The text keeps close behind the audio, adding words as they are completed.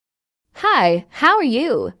Hi, how are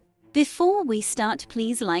you? Before we start,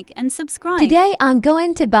 please like and subscribe. Today I'm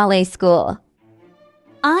going to ballet school.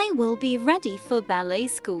 I will be ready for ballet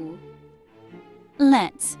school.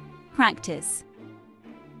 Let's practice.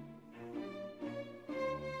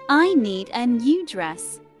 I need a new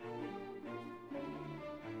dress.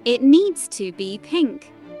 It needs to be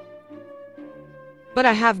pink. But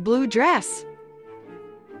I have blue dress.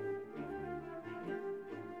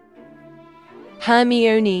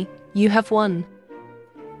 Hermione, you have won.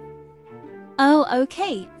 Oh,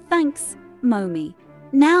 okay, thanks, Mommy.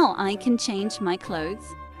 Now I can change my clothes.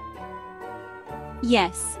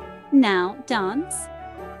 Yes, now dance.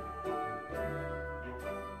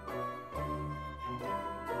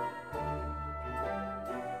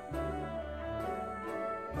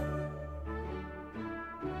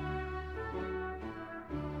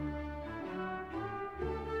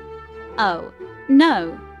 Oh,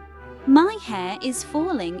 no. My hair is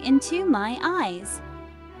falling into my eyes.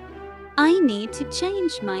 I need to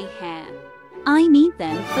change my hair. I need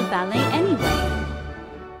them for ballet anyway.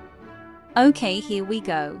 Okay, here we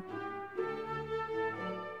go.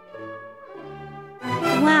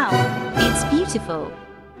 Wow, it's beautiful.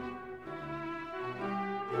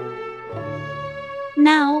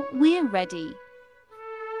 Now we're ready.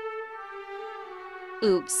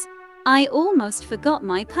 Oops, I almost forgot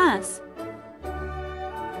my purse.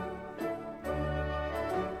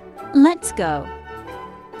 Let's go.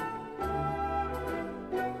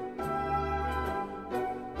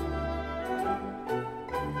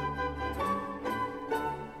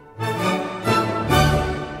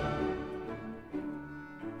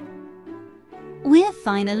 We're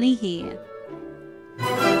finally here.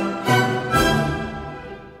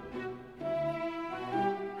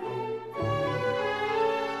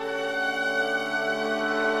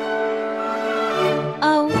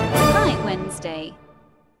 Oh, hi, Wednesday.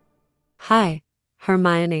 Hi,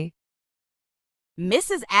 Hermione.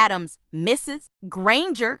 Mrs. Adams, Mrs.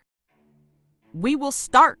 Granger. We will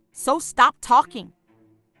start, so stop talking.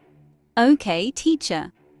 Okay,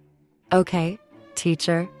 teacher. Okay,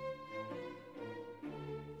 teacher.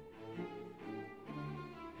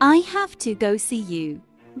 I have to go see you.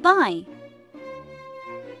 Bye.